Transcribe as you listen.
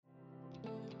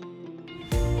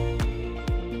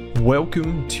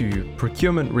Welcome to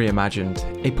Procurement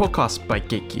Reimagined, a podcast by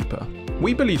Gatekeeper.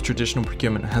 We believe traditional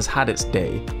procurement has had its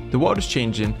day, the world is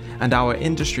changing, and our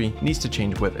industry needs to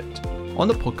change with it. On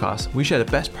the podcast, we share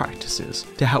the best practices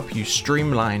to help you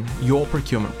streamline your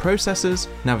procurement processes,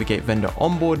 navigate vendor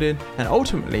onboarding, and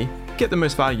ultimately get the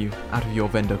most value out of your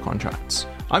vendor contracts.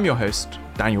 I'm your host,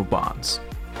 Daniel Barnes.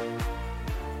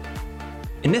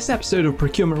 In this episode of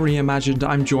Procurement Reimagined,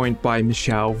 I'm joined by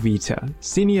Michelle Vita,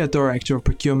 Senior Director of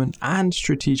Procurement and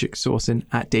Strategic Sourcing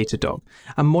at Datadog,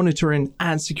 a monitoring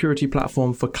and security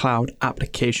platform for cloud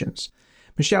applications.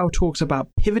 Michelle talks about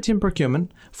pivoting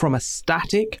procurement from a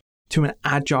static to an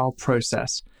agile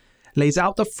process, lays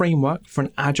out the framework for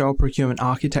an agile procurement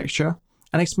architecture,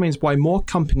 and explains why more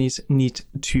companies need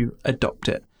to adopt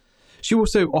it. She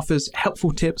also offers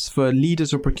helpful tips for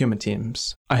leaders of procurement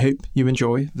teams. I hope you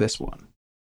enjoy this one.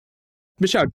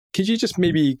 Michelle, could you just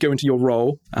maybe go into your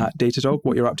role at Datadog,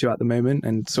 what you're up to at the moment,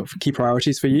 and sort of key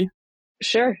priorities for you?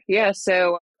 Sure. Yeah.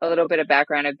 So a little bit of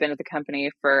background. I've been at the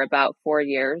company for about 4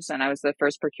 years, and I was the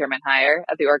first procurement hire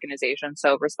at the organization.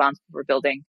 So responsible for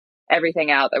building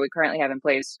everything out that we currently have in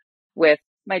place with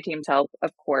my team's help, of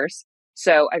course.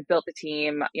 So I've built the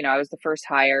team. I was the first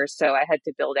hire, so I had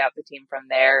to build out the team from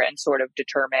there and sort of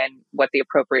determine what the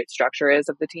appropriate structure is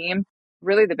of the team.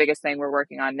 Really, the biggest thing we're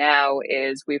working on now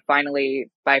is we finally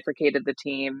bifurcated the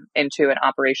team into an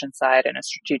operations side and a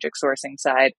strategic sourcing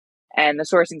side. And the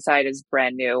sourcing side is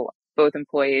brand new. Both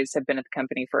employees have been at the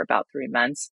company for about 3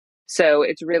 months. So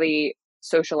it's really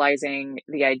socializing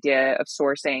the idea of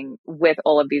sourcing with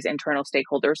all of these internal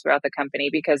stakeholders throughout the company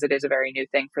because it is a very new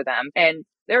thing for them. And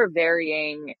there are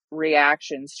varying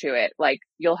reactions to it. Like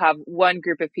you'll have one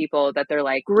group of people that they're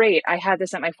like, great, I had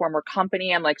this at my former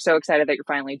company. I'm like so excited that you're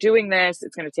finally doing this.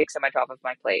 It's going to take so much off of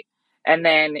my plate. And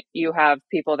then you have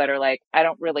people that are like, I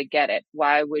don't really get it.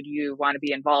 Why would you want to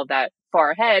be involved that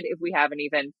far ahead if we haven't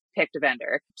even picked a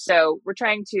vendor? So we're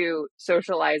trying to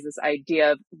socialize this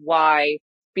idea of why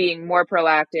being more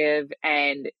proactive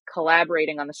and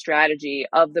collaborating on the strategy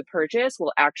of the purchase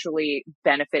will actually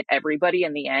benefit everybody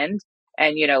in the end.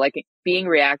 And, like being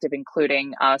reactive,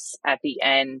 including us at the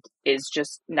end, is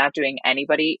just not doing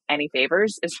anybody any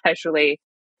favors, especially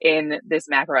in this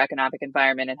macroeconomic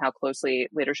environment and how closely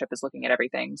leadership is looking at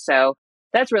everything. So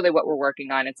that's really what we're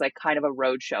working on. It's like kind of a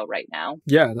roadshow right now.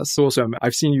 Yeah, that's awesome.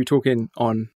 I've seen you talking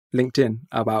on LinkedIn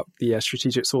about the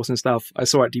strategic sourcing stuff. I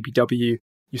saw at DPW,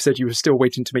 you said you were still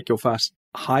waiting to make your first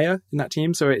hire in that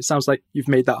team. So it sounds like you've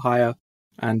made that hire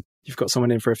and you've got someone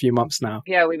in for a few months now.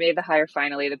 Yeah, we made the hire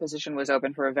finally. The position was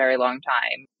open for a very long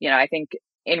time. I think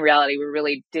in reality, we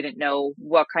really didn't know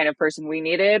what kind of person we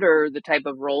needed or the type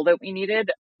of role that we needed.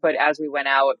 But as we went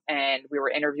out and we were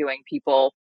interviewing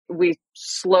people, we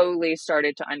slowly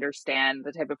started to understand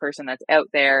the type of person that's out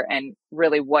there and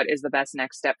really what is the best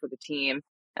next step for the team.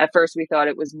 At first, we thought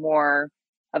it was more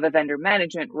of a vendor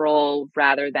management role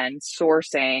rather than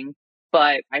sourcing.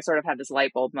 But I sort of had this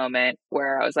light bulb moment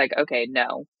where I was like, okay,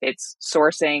 no, it's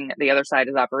sourcing. The other side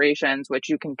is operations, which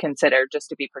you can consider just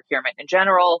to be procurement in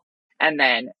general. And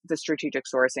then the strategic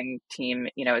sourcing team,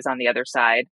 is on the other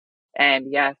side. And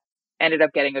yeah, ended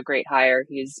up getting a great hire.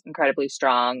 He's incredibly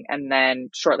strong. And then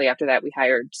shortly after that, we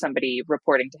hired somebody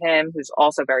reporting to him who's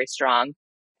also very strong.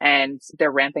 And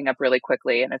they're ramping up really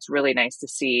quickly. And it's really nice to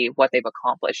see what they've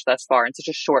accomplished thus far in such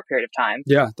a short period of time.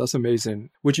 Yeah, that's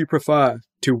amazing. Would you prefer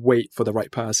to wait for the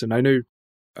right person? I know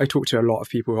I talk to a lot of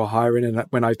people who are hiring, and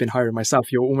when I've been hiring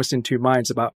myself, you're almost in two minds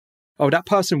about, oh, that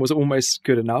person was almost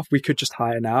good enough. We could just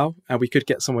hire now and we could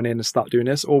get someone in and start doing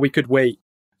this, or we could wait,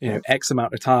 X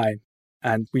amount of time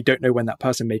and we don't know when that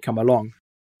person may come along.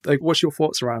 Like, what's your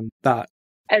thoughts around that?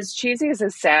 As cheesy as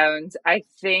it sounds, I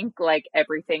think like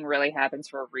everything really happens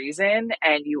for a reason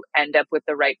and you end up with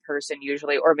the right person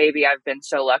usually, or maybe I've been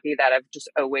so lucky that I've just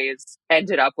always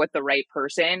ended up with the right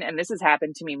person. And this has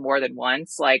happened to me more than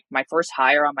once. Like my first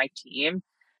hire on my team,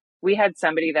 we had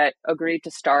somebody that agreed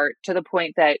to start to the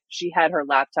point that she had her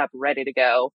laptop ready to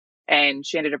go. And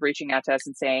she ended up reaching out to us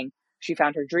and saying she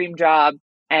found her dream job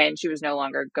and she was no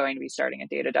longer going to be starting at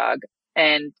Datadog.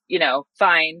 And,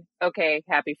 fine. Okay.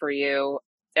 Happy for you.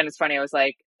 And it's funny, I was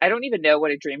like, I don't even know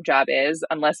what a dream job is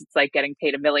unless it's like getting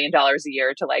paid $1 million a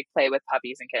year to like play with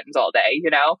puppies and kittens all day,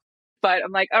 But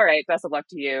I'm like, all right, best of luck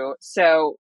to you.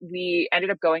 So we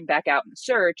ended up going back out in the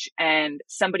search and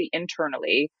somebody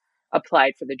internally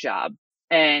applied for the job.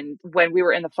 And when we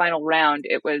were in the final round,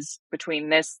 it was between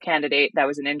this candidate that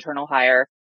was an internal hire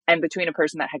and between a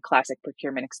person that had classic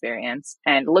procurement experience.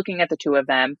 And looking at the two of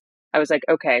them, I was like,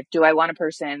 okay, do I want a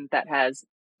person that has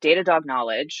Datadog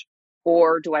knowledge?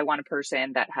 Or do I want a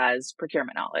person that has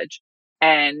procurement knowledge?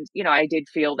 And, I did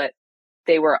feel that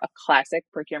they were a classic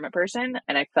procurement person.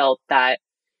 And I felt that,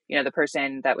 the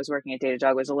person that was working at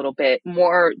Datadog was a little bit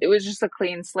more, it was just a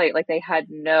clean slate. Like they had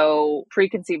no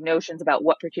preconceived notions about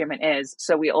what procurement is.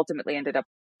 So we ultimately ended up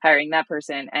hiring that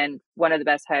person, and one of the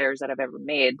best hires that I've ever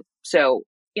made. So,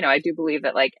 I do believe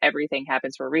that like everything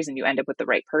happens for a reason. You end up with the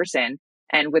right person.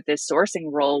 And with this sourcing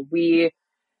role, we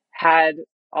had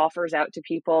offers out to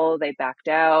people, they backed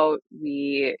out.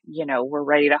 We, were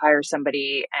ready to hire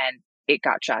somebody and it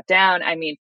got shot down. I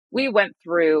mean, we went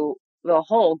through the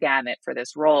whole gamut for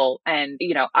this role. And,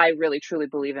 I really truly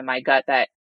believe in my gut that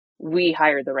we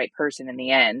hired the right person in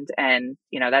the end. And,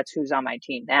 that's who's on my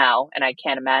team now. And I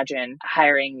can't imagine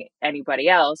hiring anybody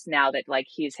else now that like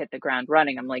he's hit the ground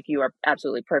running. I'm like, you are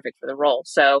absolutely perfect for the role.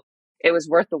 So it was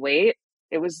worth the wait.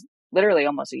 It was literally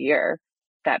almost a year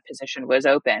that position was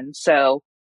open. So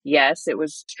yes, it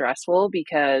was stressful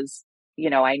because,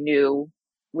 I knew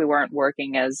we weren't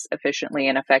working as efficiently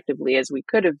and effectively as we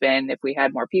could have been if we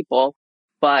had more people.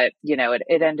 But,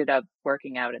 it ended up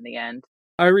working out in the end.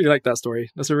 I really like that story.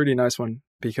 That's a really nice one,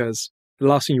 because the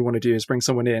last thing you want to do is bring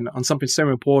someone in on something so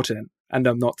important and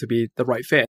them not to be the right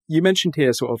fit. You mentioned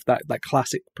here sort of that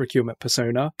classic procurement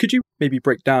persona. Could you maybe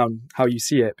break down how you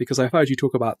see it? Because I've heard you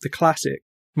talk about the classic,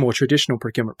 more traditional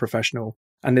procurement professional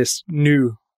and this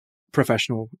new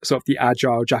professional, sort of the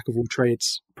agile jack of all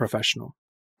trades professional.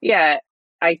 Yeah,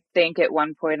 I think at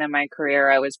one point in my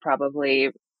career, I was probably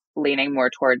leaning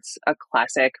more towards a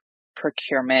classic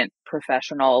procurement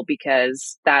professional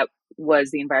because that was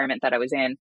the environment that I was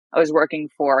in. I was working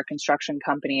for a construction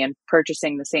company and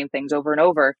purchasing the same things over and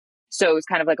over. So it was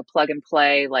kind of like a plug and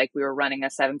play, like we were running a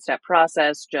 7-step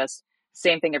process, just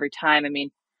same thing every time. I mean,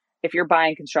 if you're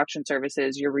buying construction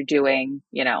services, you're redoing,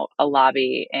 a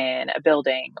lobby in a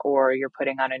building, or you're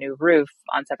putting on a new roof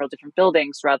on several different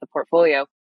buildings throughout the portfolio.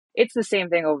 It's the same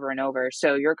thing over and over.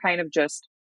 So you're kind of just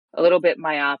a little bit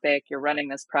myopic. You're running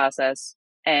this process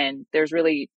and there's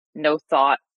really no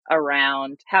thought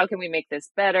around how can we make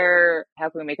this better? How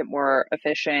can we make it more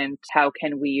efficient? How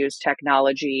can we use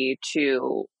technology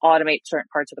to automate certain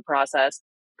parts of the process?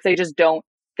 Because they just don't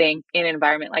think in an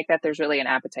environment like that, there's really an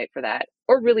appetite for that,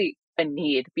 or really a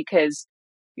need, because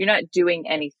you're not doing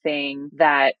anything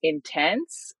that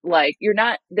intense. Like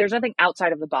there's nothing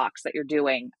outside of the box that you're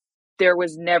doing. There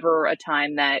was never a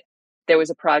time that there was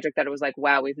a project that it was like,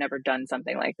 wow, we've never done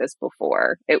something like this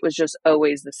before. It was just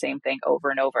always the same thing over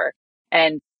and over.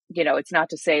 And, it's not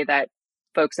to say that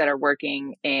folks that are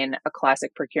working in a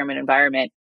classic procurement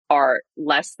environment are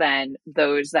less than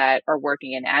those that are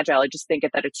working in Agile. I just think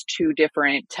that it's two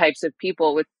different types of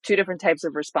people with two different types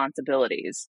of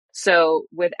responsibilities. So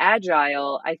with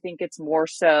Agile, I think it's more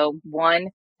so, one,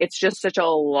 it's just such a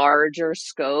larger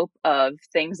scope of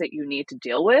things that you need to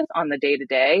deal with on the day to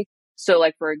day. So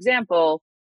like, for example,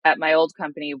 at my old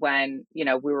company, when, we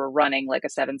were running like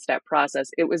a 7-step process,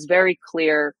 it was very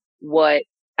clear what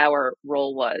our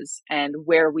role was and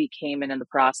where we came in the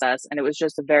process. And it was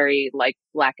just a very like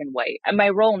black and white. And my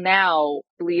role now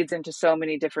bleeds into so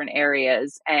many different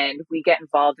areas, and we get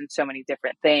involved in so many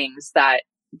different things that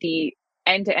the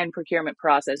end-to-end procurement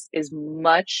process is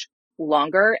much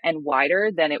longer and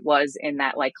wider than it was in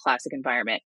that like classic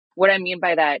environment. What I mean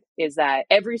by that is that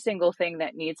every single thing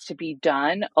that needs to be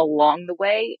done along the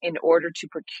way in order to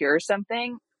procure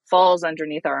something falls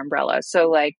underneath our umbrella. So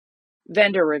like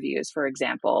vendor reviews, for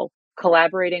example,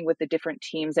 collaborating with the different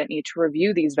teams that need to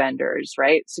review these vendors,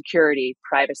 right? Security,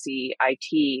 privacy,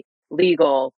 IT,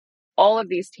 legal, all of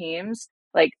these teams,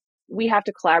 like we have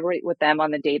to collaborate with them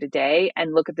on the day to day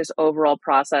and look at this overall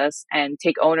process and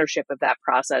take ownership of that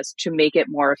process to make it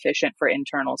more efficient for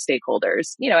internal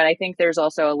stakeholders. And I think there's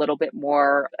also a little bit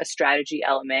more a strategy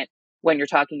element when you're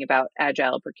talking about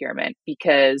agile procurement,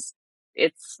 because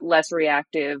it's less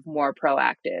reactive, more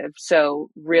proactive. So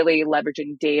really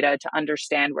leveraging data to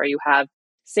understand where you have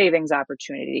savings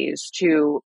opportunities,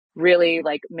 to really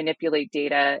like manipulate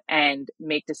data and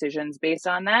make decisions based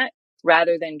on that,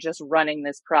 rather than just running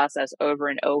this process over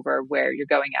and over where you're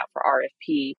going out for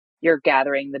RFP, you're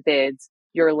gathering the bids,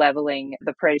 you're leveling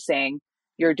the pricing,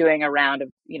 you're doing a round of,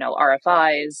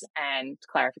 RFIs and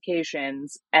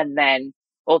clarifications, and then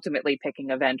ultimately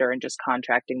picking a vendor and just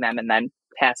contracting them and then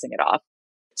passing it off.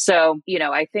 So,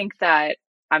 I think that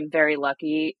I'm very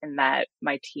lucky in that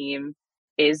my team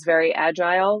is very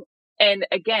agile. And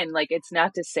again, like it's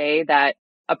not to say that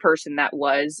a person that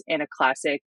was in a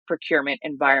classic procurement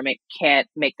environment can't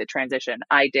make the transition.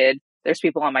 I did. There's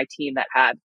people on my team that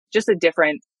had just a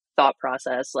different thought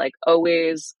process, like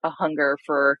always a hunger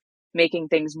for making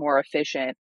things more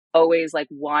efficient, always like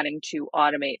wanting to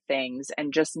automate things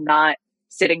and just not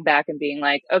sitting back and being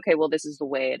like, okay, well, this is the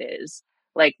way it is.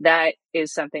 Like that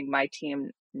is something my team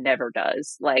never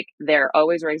does. Like they're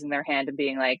always raising their hand and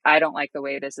being like, I don't like the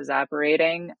way this is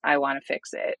operating. I want to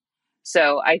fix it.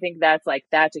 So I think that's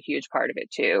a huge part of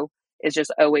it too, is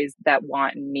just always that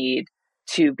want and need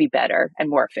to be better and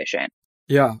more efficient.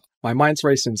 Yeah, my mind's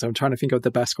racing, so I'm trying to think of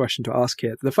the best question to ask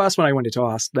here. The first one I wanted to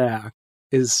ask there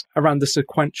is around the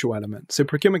sequential element. So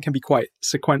procurement can be quite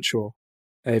sequential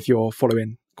if you're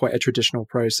following quite a traditional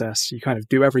process. You kind of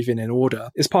do everything in order.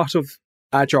 Is part of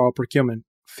agile procurement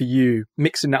for you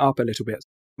mixing it up a little bit?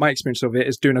 My experience of it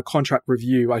is doing a contract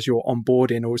review as you're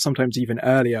onboarding, or sometimes even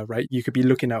earlier, right? You could be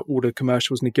looking at all the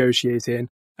commercials, negotiating,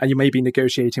 and you may be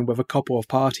negotiating with a couple of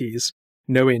parties,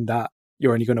 knowing that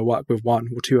you're only going to work with one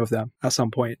or two of them at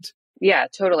some point. Yeah,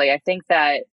 totally. I think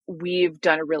that we've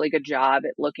done a really good job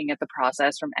at looking at the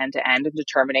process from end to end and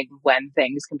determining when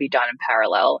things can be done in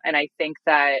parallel. And I think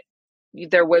that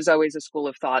there was always a school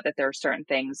of thought that there are certain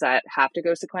things that have to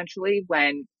go sequentially,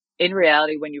 when in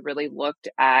reality, when you really looked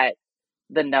at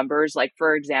the numbers, like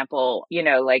for example,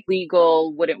 like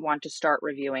legal wouldn't want to start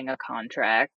reviewing a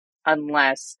contract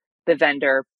unless the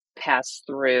vendor passed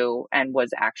through and was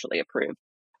actually approved,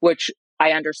 which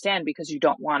I understand, because you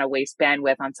don't want to waste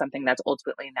bandwidth on something that's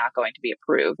ultimately not going to be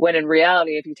approved. When in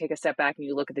reality, if you take a step back and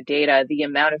you look at the data, the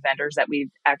amount of vendors that we've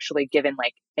actually given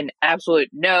like an absolute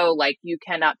no, like you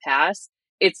cannot pass,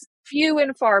 it's few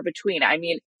and far between. I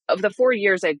mean, of the 4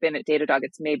 years I've been at Datadog,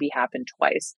 it's maybe happened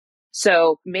twice.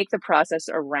 So make the process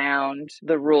around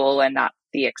the rule and not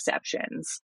the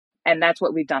exceptions. And that's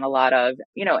what we've done a lot of,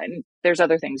 and there's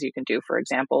other things you can do. For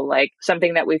example, like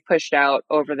something that we've pushed out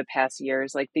over the past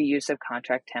years, like the use of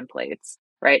contract templates,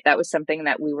 right? That was something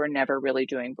that we were never really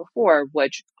doing before,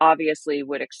 which obviously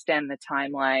would extend the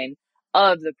timeline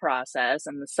of the process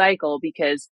and the cycle,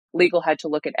 because legal had to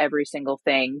look at every single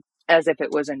thing as if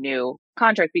it was a new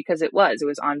contract, because it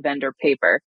was on vendor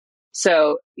paper.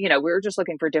 So, we were just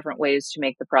looking for different ways to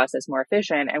make the process more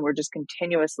efficient. And we're just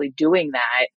continuously doing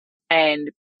that and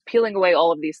peeling away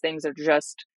all of these things that are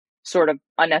just sort of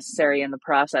unnecessary in the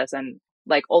process and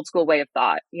like old school way of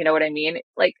thought. You know what I mean?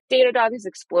 Like Datadog has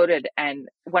exploded. And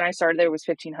when I started, there was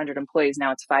 1,500 employees.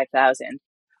 Now it's 5,000.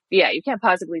 Yeah, you can't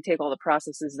possibly take all the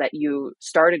processes that you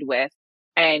started with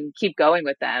and keep going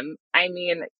with them. I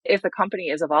mean, if the company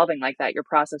is evolving like that, your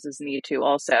processes need to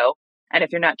also. And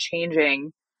if you're not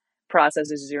changing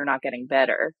processes, you're not getting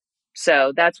better.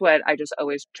 So that's what I just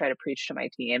always try to preach to my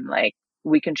team. Like,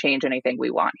 we can change anything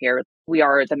we want here. We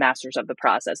are the masters of the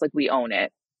process. Like, we own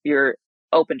it. You're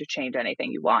open to change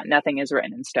anything you want. Nothing is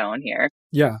written in stone here.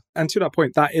 Yeah. And to that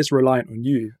point, that is reliant on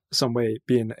you some way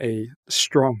being a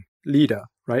strong leader,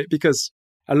 right? Because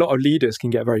a lot of leaders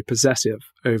can get very possessive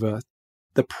over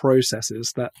the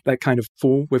processes that kind of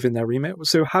fall within their remit.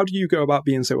 So how do you go about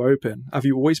being so open? Have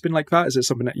you always been like that? Is it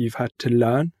something that you've had to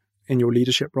learn in your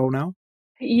leadership role now?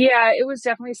 Yeah, it was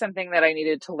definitely something that I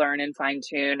needed to learn and fine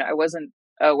tune. I wasn't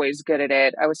always good at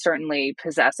it. I was certainly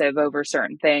possessive over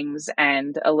certain things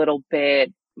and a little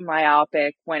bit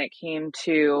myopic when it came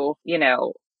to,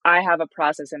 I have a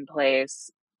process in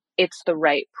place. It's the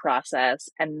right process.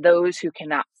 And those who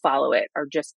cannot follow it are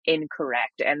just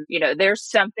incorrect. And, there's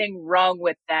something wrong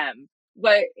with them.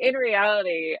 But in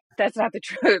reality, that's not the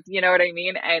truth. You know what I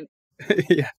mean? And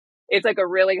Yeah. it's like a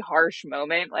really harsh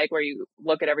moment, like where you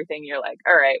look at everything, you're like,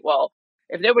 all right, well,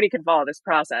 if nobody can follow this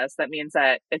process, that means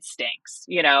that it stinks,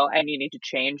 and you need to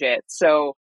change it.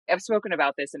 So I've spoken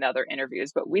about this in other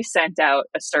interviews, but we sent out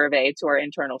a survey to our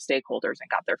internal stakeholders and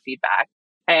got their feedback.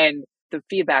 And the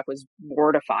feedback was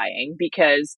mortifying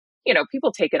because,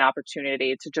 people take an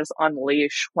opportunity to just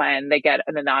unleash when they get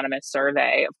an anonymous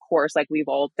survey. Of course, like we've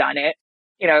all done it.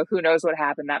 Who knows what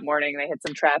happened that morning? They hit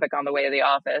some traffic on the way to the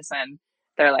office and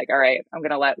they're like, all right, I'm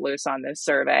going to let loose on this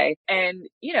survey. And,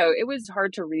 it was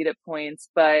hard to read at points,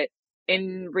 but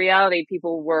in reality,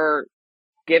 people were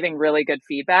giving really good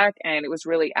feedback and it was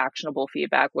really actionable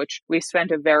feedback, which we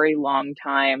spent a very long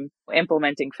time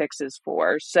implementing fixes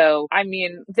for. So, I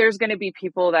mean, there's going to be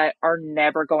people that are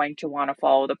never going to want to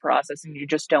follow the process and you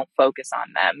just don't focus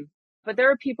on them. But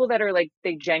there are people that are like,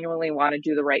 they genuinely want to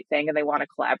do the right thing and they want to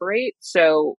collaborate.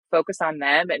 So focus on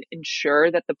them and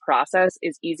ensure that the process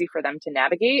is easy for them to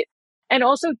navigate and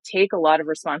also take a lot of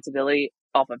responsibility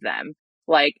off of them.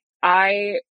 Like,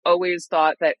 I always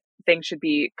thought that things should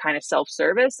be kind of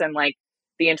self-service and like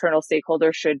the internal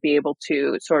stakeholders should be able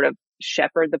to sort of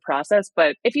shepherd the process.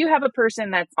 But if you have a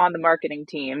person that's on the marketing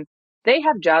team, they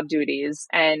have job duties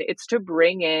and it's to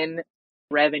bring in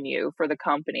revenue for the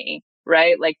company,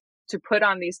 right? Like, to put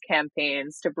on these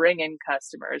campaigns, to bring in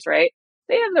customers, right?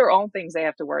 They have their own things they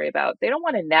have to worry about. They don't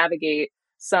want to navigate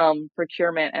some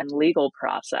procurement and legal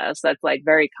process that's like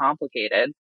very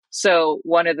complicated. So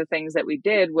one of the things that we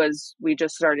did was we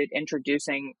just started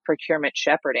introducing procurement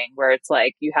shepherding, where it's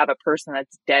like you have a person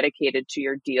that's dedicated to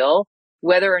your deal,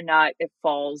 whether or not it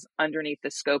falls underneath the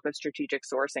scope of strategic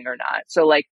sourcing or not. So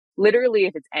like literally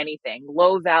if it's anything,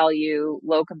 low value,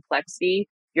 low complexity,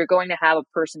 you're going to have a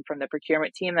person from the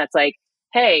procurement team that's like,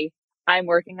 hey, I'm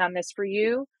working on this for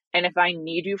you. And if I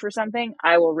need you for something,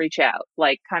 I will reach out,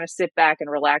 like kind of sit back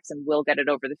and relax and we'll get it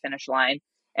over the finish line.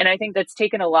 And I think that's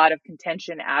taken a lot of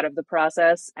contention out of the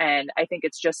process. And I think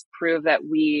it's just proved that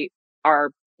we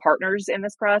are partners in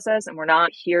this process and we're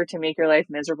not here to make your life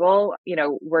miserable. You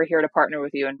know, we're here to partner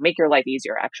with you and make your life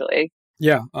easier, actually.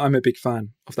 Yeah, I'm a big fan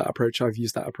of that approach. I've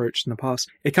used that approach in the past.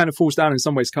 It kind of falls down in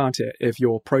some ways, can't it, if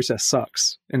your process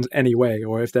sucks in any way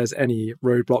or if there's any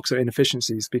roadblocks or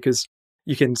inefficiencies, because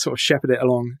you can sort of shepherd it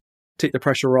along, take the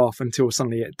pressure off until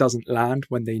suddenly it doesn't land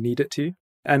when they need it to.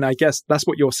 And I guess that's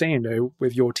what you're saying, though,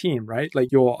 with your team, right? Like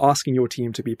you're asking your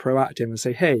team to be proactive and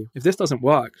say, hey, if this doesn't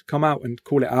work, come out and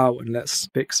call it out and let's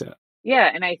fix it. Yeah.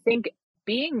 And I think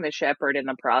being the shepherd in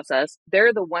the process,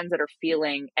 they're the ones that are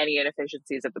feeling any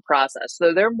inefficiencies of the process.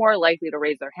 So they're more likely to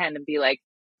raise their hand and be like,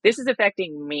 this is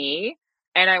affecting me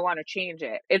and I want to change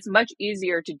it. It's much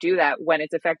easier to do that when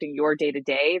it's affecting your day to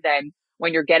day than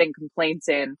when you're getting complaints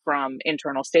in from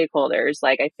internal stakeholders.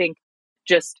 Like, I think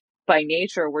just by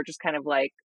nature, we're just kind of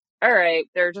like, all right,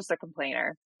 they're just a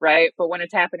complainer, right? But when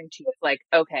it's happening to you, it's like,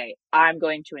 okay, I'm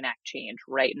going to enact change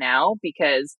right now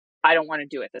because I don't want to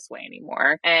do it this way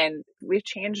anymore. And we've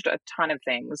changed a ton of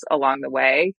things along the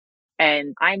way.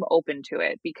 And I'm open to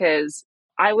it because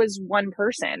I was one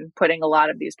person putting a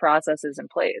lot of these processes in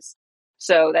place.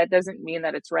 So that doesn't mean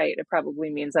that it's right. It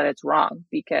probably means that it's wrong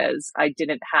because I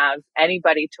didn't have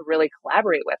anybody to really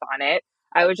collaborate with on it.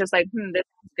 I was just like, this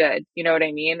is good. You know what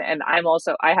I mean? And I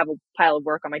have a pile of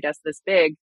work on my desk this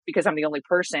big because I'm the only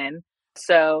person.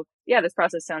 So yeah, this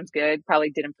process sounds good. Probably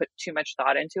didn't put too much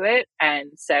thought into it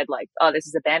and said like, oh, this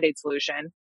is a Band-Aid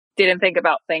solution. Didn't think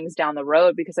about things down the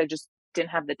road because I just didn't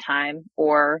have the time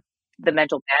or the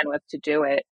mental bandwidth to do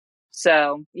it.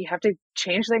 So you have to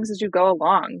change things as you go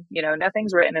along. You know,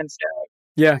 nothing's written in stone.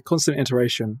 Yeah, constant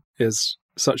iteration is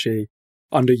such a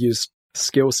underused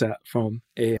skill set from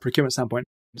a procurement standpoint.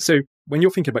 So when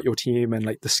you're thinking about your team and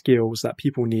like the skills that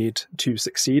people need to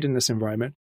succeed in this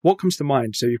environment, what comes to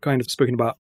mind? So you've kind of spoken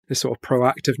about this sort of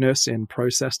proactiveness in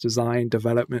process design,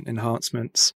 development,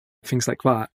 enhancements, things like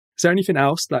that. Is there anything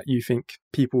else that you think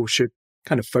people should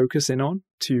kind of focus in on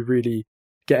to really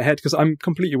get ahead? Because I'm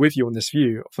completely with you on this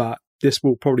view that this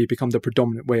will probably become the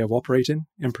predominant way of operating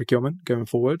in procurement going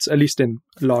forwards, at least in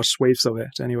large swathes of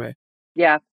it anyway.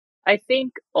 Yeah. I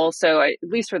think also, at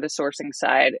least for the sourcing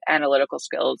side, analytical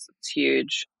skills, it's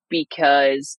huge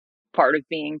because part of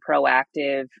being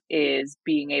proactive is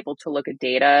being able to look at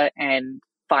data and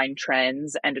find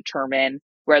trends and determine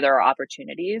where there are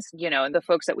opportunities. You know, and the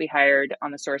folks that we hired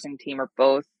on the sourcing team are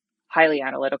both highly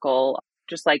analytical,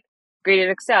 just like great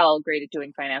at Excel, great at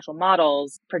doing financial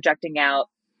models, projecting out,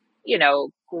 you know,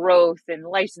 growth and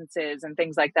licenses and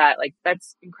things like that. Like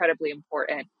that's incredibly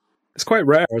important. It's quite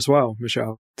rare as well,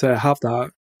 Michelle, to have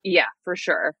that. Yeah, for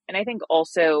sure. And I think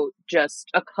also just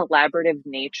a collaborative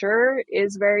nature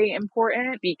is very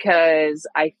important because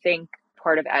I think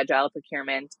part of agile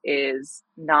procurement is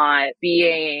not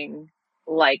being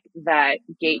like that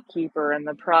gatekeeper in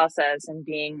the process and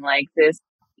being like this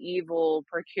evil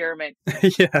procurement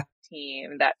Yeah.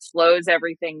 team that slows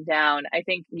everything down. I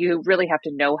think you really have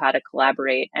to know how to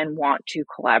collaborate and want to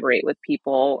collaborate with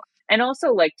people. And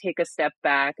also like take a step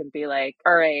back and be like,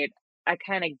 all right, I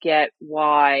kind of get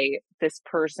why this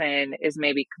person is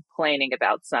maybe complaining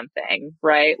about something,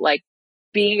 right? Like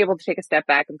being able to take a step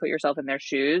back and put yourself in their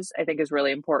shoes, I think is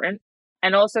really important.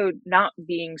 And also not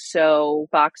being so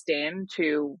boxed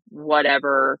into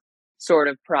whatever sort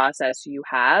of process you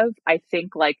have. I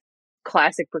think like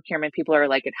classic procurement people are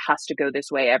like, it has to go this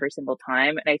way every single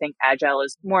time. And I think agile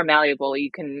is more malleable. You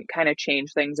can kind of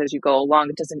change things as you go along.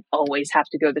 It doesn't always have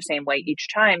to go the same way each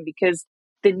time because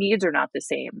the needs are not the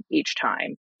same each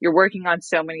time. You're working on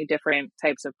so many different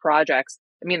types of projects.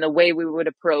 I mean, the way we would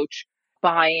approach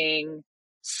buying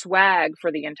swag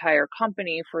for the entire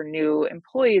company for new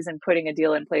employees and putting a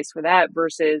deal in place for that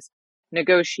versus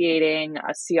negotiating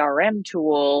a CRM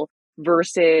tool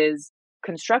versus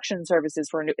construction services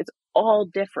for new, it's all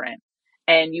different.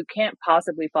 And you can't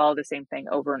possibly follow the same thing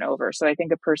over and over. So I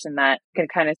think a person that can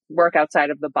kind of work outside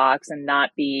of the box and not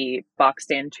be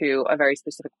boxed into a very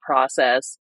specific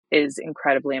process is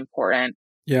incredibly important.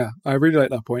 Yeah, I really like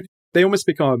that point. They almost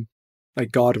become like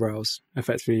guardrails,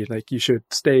 effectively. Like you should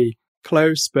stay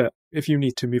close, but if you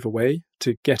need to move away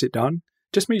to get it done,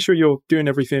 just make sure you're doing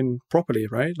everything properly,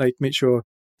 right? Like make sure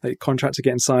Like contracts are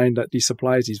getting signed that these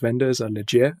suppliers, these vendors are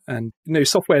legit. And,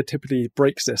 software typically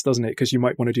breaks this, doesn't it? Because you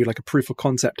might want to do like a proof of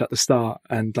concept at the start.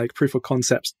 And like proof of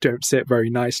concepts don't sit very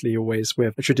nicely always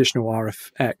with a traditional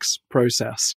RFX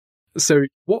process. So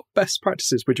what best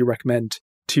practices would you recommend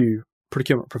to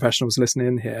procurement professionals listening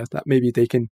in here that maybe they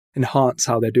can enhance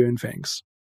how they're doing things?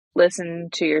 Listen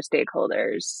to your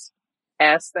stakeholders.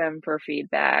 Ask them for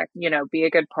feedback, be a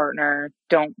good partner.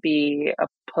 Don't be a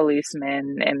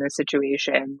policeman in the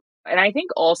situation. And I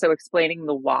think also explaining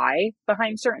the why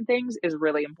behind certain things is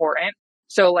really important.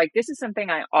 So like, this is something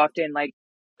I often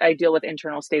I deal with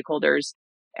internal stakeholders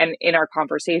and in our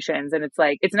conversations. And it's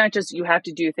like, it's not just you have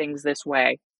to do things this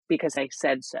way because I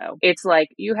said so. It's like,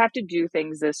 you have to do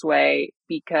things this way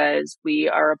because we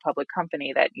are a public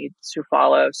company that needs to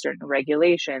follow certain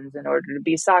regulations in order to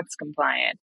be SOX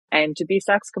compliant. And to be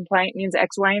SOX compliant means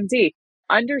X, Y, and Z.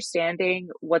 Understanding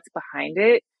what's behind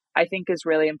it, I think, is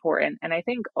really important. And I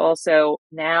think also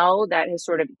now that has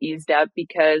sort of eased up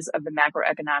because of the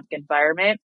macroeconomic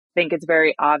environment. I think it's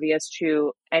very obvious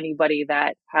to anybody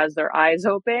that has their eyes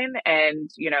open and,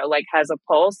 has a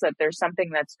pulse that there's something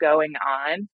that's going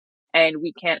on and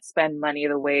we can't spend money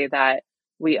the way that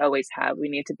we always have. We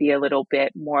need to be a little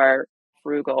bit more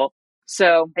frugal.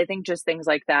 So I think just things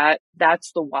like that,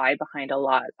 that's the why behind a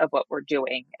lot of what we're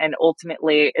doing. And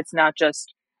ultimately, it's not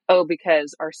just,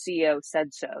 because our CEO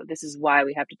said so, this is why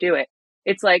we have to do it.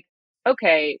 It's like,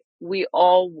 okay, we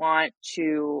all want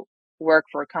to work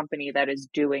for a company that is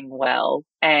doing well.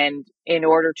 And in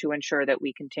order to ensure that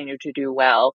we continue to do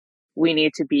well, we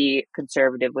need to be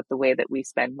conservative with the way that we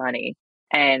spend money.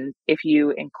 And if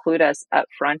you include us up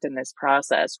front in this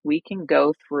process, we can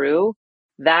go through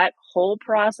that whole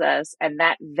process and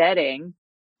that vetting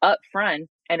up front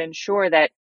and ensure that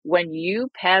when you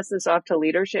pass this off to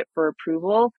leadership for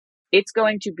approval, it's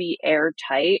going to be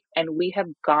airtight. And we have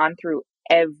gone through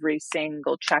every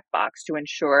single checkbox to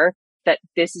ensure that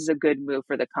this is a good move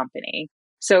for the company.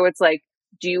 So it's like,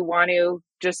 do you want to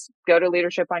just go to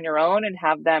leadership on your own and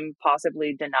have them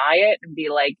possibly deny it and be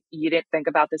like, you didn't think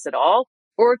about this at all?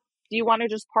 Or do you want to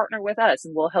just partner with us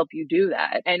and we'll help you do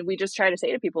that? And we just try to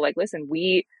say to people like, listen,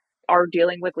 we are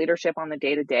dealing with leadership on the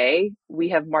day to day. We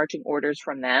have marching orders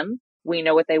from them. We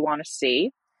know what they want to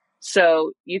see.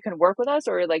 So you can work with us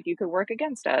or you could work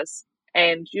against us.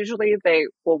 And usually they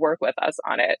will work with us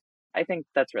on it. I think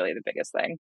that's really the biggest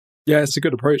thing. Yeah, it's a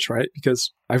good approach, right?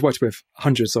 Because I've worked with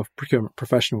hundreds of procurement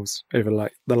professionals over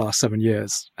the last 7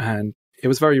 years. And it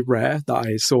was very rare that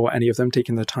I saw any of them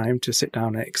taking the time to sit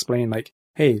down and explain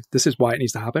hey, this is why it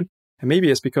needs to happen. And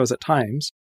maybe it's because at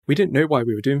times we didn't know why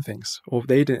we were doing things, or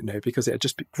they didn't know because it had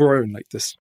just grown like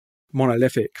this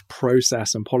monolithic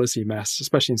process and policy mess,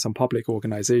 especially in some public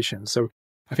organizations. So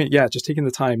I think, just taking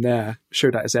the time there,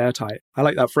 show that it's airtight. I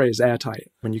like that phrase,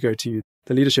 airtight, when you go to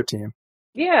the leadership team.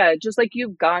 Yeah, just like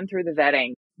you've gone through the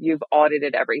vetting, you've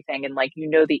audited everything and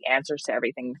the answers to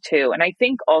everything too. And I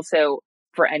think also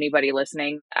for anybody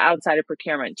listening outside of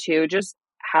procurement too, just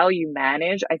how you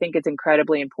manage, I think it's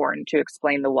incredibly important to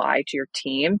explain the why to your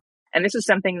team. And this is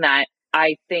something that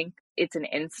I think it's an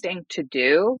instinct to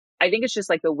do. I think it's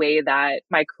just the way that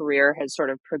my career has sort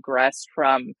of progressed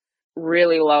from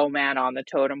really low man on the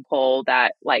totem pole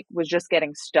that was just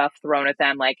getting stuff thrown at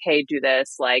them hey, do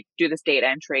this data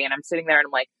entry. And I'm sitting there and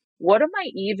I'm like, what am I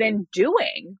even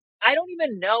doing? I don't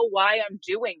even know why I'm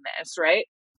doing this, right?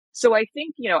 So I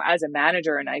think, as a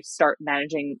manager and I start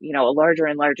managing, a larger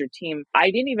and larger team, I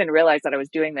didn't even realize that I was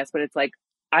doing this, but it's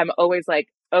I'm always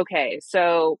okay,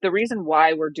 so the reason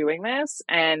why we're doing this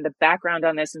and the background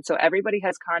on this. And so everybody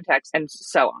has context and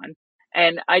so on.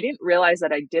 And I didn't realize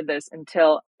that I did this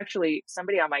until actually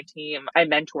somebody on my team, I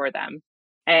mentor them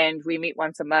and we meet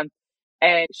once a month.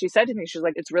 And she said to me, she's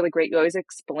like, it's really great. You always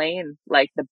explain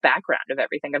the background of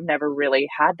everything. I've never really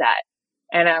had that.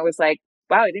 And I was like,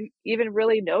 wow, I didn't even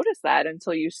really notice that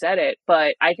until you said it.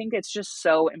 But I think it's just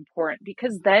so important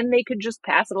because then they could just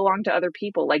pass it along to other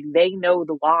people. They know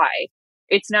the why.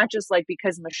 It's not just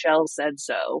because Michelle said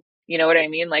so. You know what I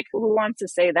mean? Who wants to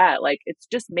say that? It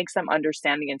just makes them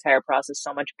understand the entire process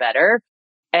so much better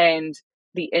and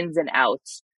the ins and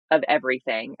outs of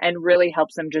everything and really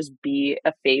helps them just be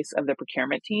a face of the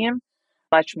procurement team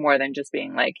much more than just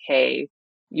being hey,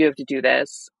 you have to do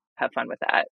this. Have fun with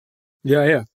that.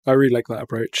 Yeah. I really like that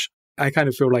approach. I kind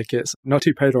of feel like it's not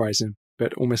too polarizing,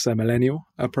 but almost a millennial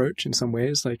approach in some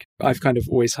ways. I've kind of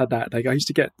always had that. I used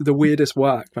to get the weirdest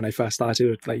work when I first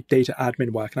started, data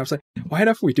admin work. And I was like, why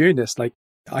are we doing this?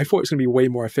 I thought it was going to be way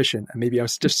more efficient. And maybe I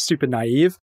was just super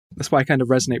naive. That's why I kind of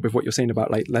resonate with what you're saying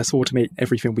about let's automate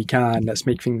everything we can. Let's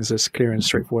make things as clear and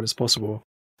straightforward as possible.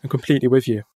 I'm completely with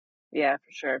you. Yeah,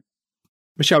 for sure.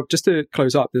 Michelle, just to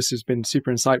close up, this has been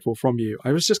super insightful from you.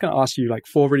 I was just going to ask you like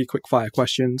 4 really quick fire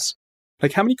questions.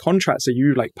 Like how many contracts are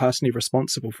you like personally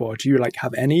responsible for? Do you like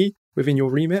have any within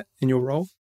your remit in your role?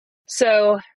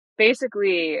 So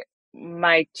basically,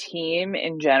 my team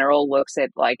in general looks at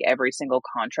like every single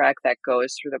contract that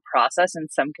goes through the process in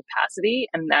some capacity.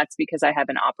 And that's because I have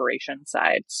an operations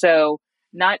side. So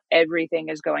not everything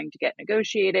is going to get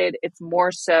negotiated. It's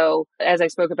more so, as I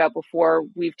spoke about before,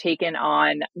 we've taken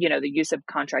on, the use of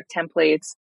contract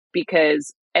templates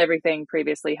because everything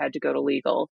previously had to go to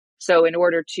legal. So in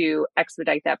order to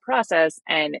expedite that process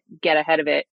and get ahead of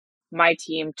it, my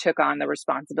team took on the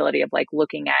responsibility of like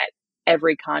looking at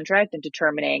every contract and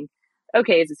determining,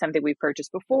 okay, is it something we've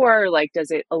purchased before? Like,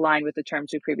 does it align with the terms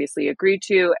we previously agreed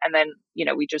to? And then,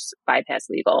 we just bypass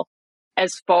legal.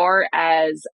 As far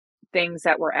as things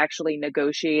that we're actually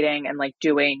negotiating and like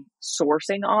doing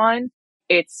sourcing on,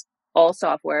 it's all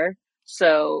software.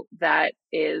 So that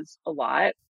is a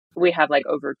lot. We have like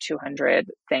over 200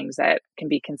 things that can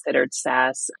be considered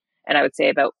SaaS. And I would say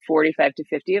about 45 to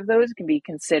 50 of those can be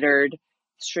considered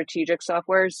strategic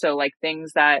software. So like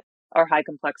things that are high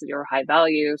complexity or high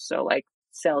value. So like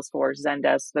Salesforce,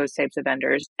 Zendesk, those types of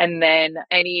vendors. And then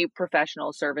any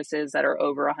professional services that are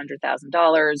over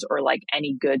 $100,000 or like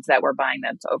any goods that we're buying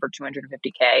that's over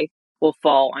 250K will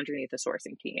fall underneath the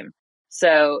sourcing team.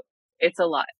 So it's a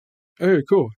lot. Oh,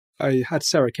 cool. I had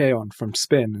Sarah Kay on from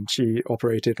Spin and she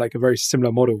operated like a very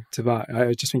similar model to that.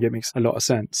 I just think it makes a lot of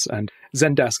sense. And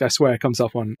Zendesk, I swear, comes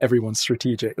up on everyone's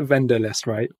strategic vendor list,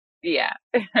 right? Yeah.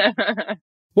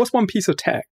 What's one piece of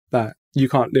tech that you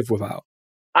can't live without?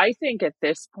 I think at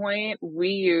this point, we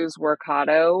use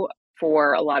Workato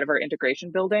for a lot of our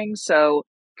integration building. So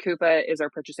Coupa is our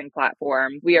purchasing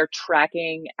platform. We are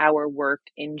tracking our work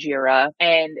in Jira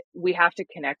and we have to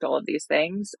connect all of these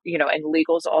things, and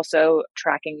legal's also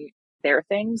tracking their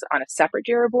things on a separate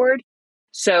Jira board.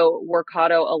 So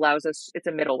Workato allows us, it's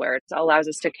a middleware. It allows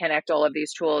us to connect all of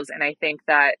these tools. And I think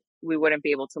that we wouldn't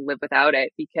be able to live without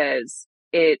it because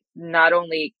it not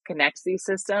only connects these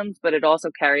systems, but it also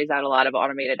carries out a lot of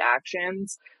automated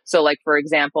actions. So like, for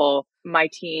example, my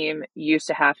team used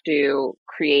to have to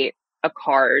create a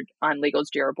card on legal's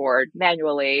Jira board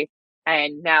manually.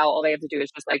 And now all they have to do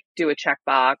is just like do a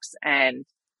checkbox and,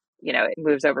 it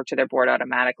moves over to their board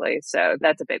automatically. So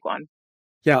that's a big one.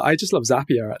 Yeah, I just love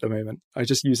Zapier at the moment. I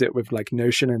just use it with like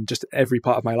Notion and just every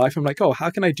part of my life. I'm like, oh, how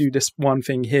can I do this one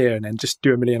thing here and then just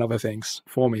do a million other things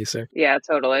for me? So yeah,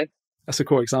 totally. That's a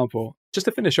cool example. Just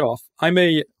to finish off, I'm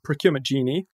a procurement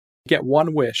genie. Get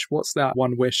one wish. What's that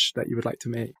one wish that you would like to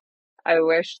make? I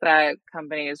wish that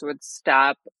companies would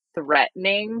stop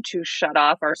threatening to shut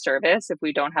off our service if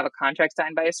we don't have a contract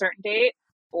signed by a certain date,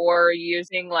 or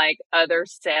using like other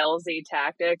salesy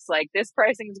tactics like this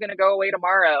pricing is going to go away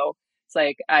tomorrow. It's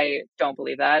like, I don't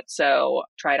believe that. So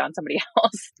try it on somebody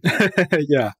else.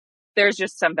 Yeah. There's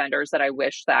just some vendors that I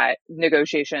wish that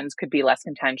negotiations could be less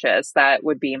contentious. That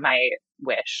would be my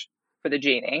wish for the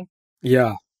genie.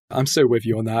 Yeah, I'm so with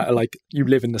you on that. Like, you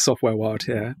live in the software world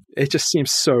here. It just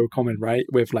seems so common, right?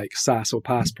 With like SaaS or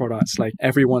PaaS products, like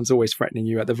everyone's always threatening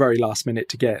you at the very last minute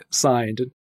to get signed.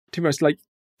 And to be honest, like,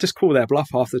 just call their bluff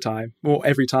half the time or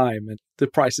every time. And the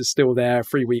price is still there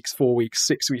 3 weeks, 4 weeks,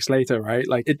 6 weeks later, right?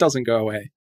 Like, it doesn't go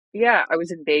away. Yeah, I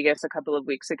was in Vegas a couple of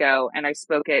weeks ago and I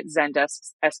spoke at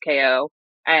Zendesk's SKO,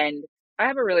 and I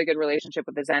have a really good relationship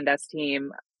with the Zendesk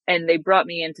team. And they brought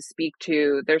me in to speak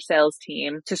to their sales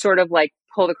team to sort of like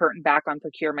pull the curtain back on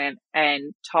procurement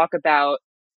and talk about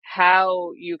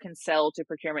how you can sell to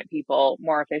procurement people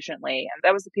more efficiently. And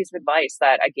that was the piece of advice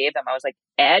that I gave them. I was like,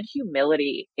 add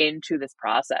humility into this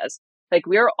process. Like,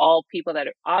 we are all people that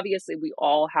obviously we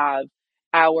all have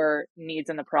our needs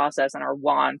in the process and our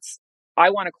wants. I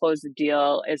want to close the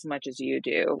deal as much as you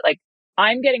do. Like,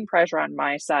 I'm getting pressure on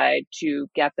my side to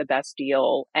get the best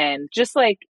deal. And just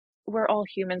like, we're all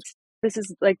humans. This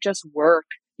is like just work.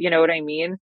 You know what I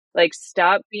mean? Like,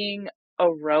 stop being a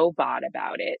robot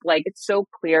about it. Like, it's so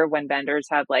clear when vendors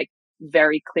have like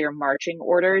very clear marching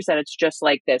orders that it's just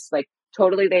like this, like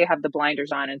totally they have the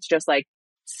blinders on. It's just like,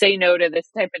 say no to this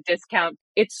type of discount.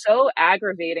 It's so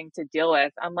aggravating to deal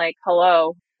with. I'm like,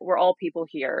 hello, we're all people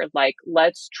here. Like,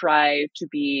 let's try to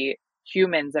be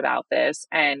humans about this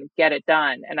and get it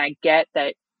done. And I get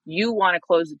that you want to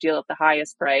close the deal at the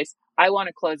highest price. I want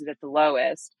to close it at the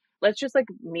lowest. Let's just like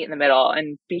meet in the middle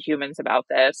and be humans about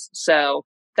this. So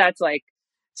that's like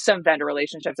some vendor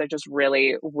relationships I just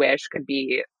really wish could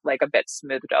be like a bit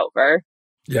smoothed over.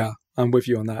 Yeah, I'm with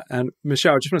you on that. And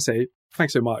Michelle, I just want to say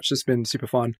thanks so much. It's been super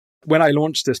fun. When I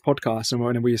launched this podcast and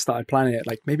when we started planning it,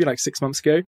 like maybe like 6 months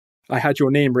ago, I had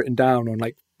your name written down on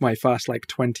like my first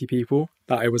 20 people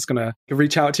that I was going to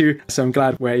reach out to. So I'm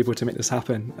glad we're able to make this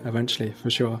happen eventually, for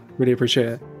sure. Really appreciate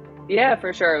it. Yeah,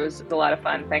 for sure. It was a lot of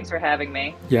fun. Thanks for having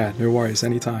me. Yeah, no worries.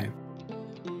 Anytime.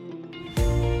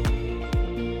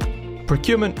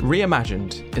 Procurement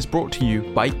Reimagined is brought to you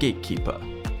by Gatekeeper.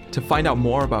 To find out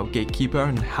more about Gatekeeper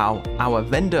and how our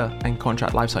vendor and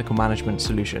contract lifecycle management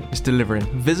solution is delivering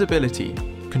visibility,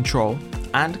 control,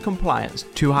 and compliance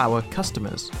to our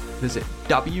customers, visit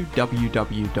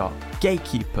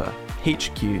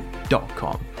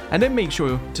www.gatekeeperhq.com. And then make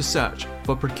sure to search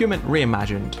for Procurement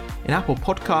Reimagined in Apple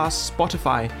Podcasts,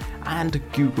 Spotify, and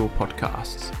Google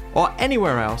Podcasts, or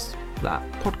anywhere else that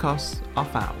podcasts are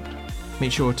found.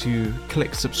 Make sure to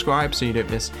click subscribe so you don't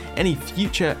miss any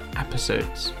future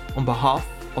episodes. On behalf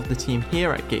of the team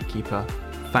here at Gatekeeper,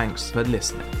 thanks for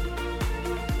listening.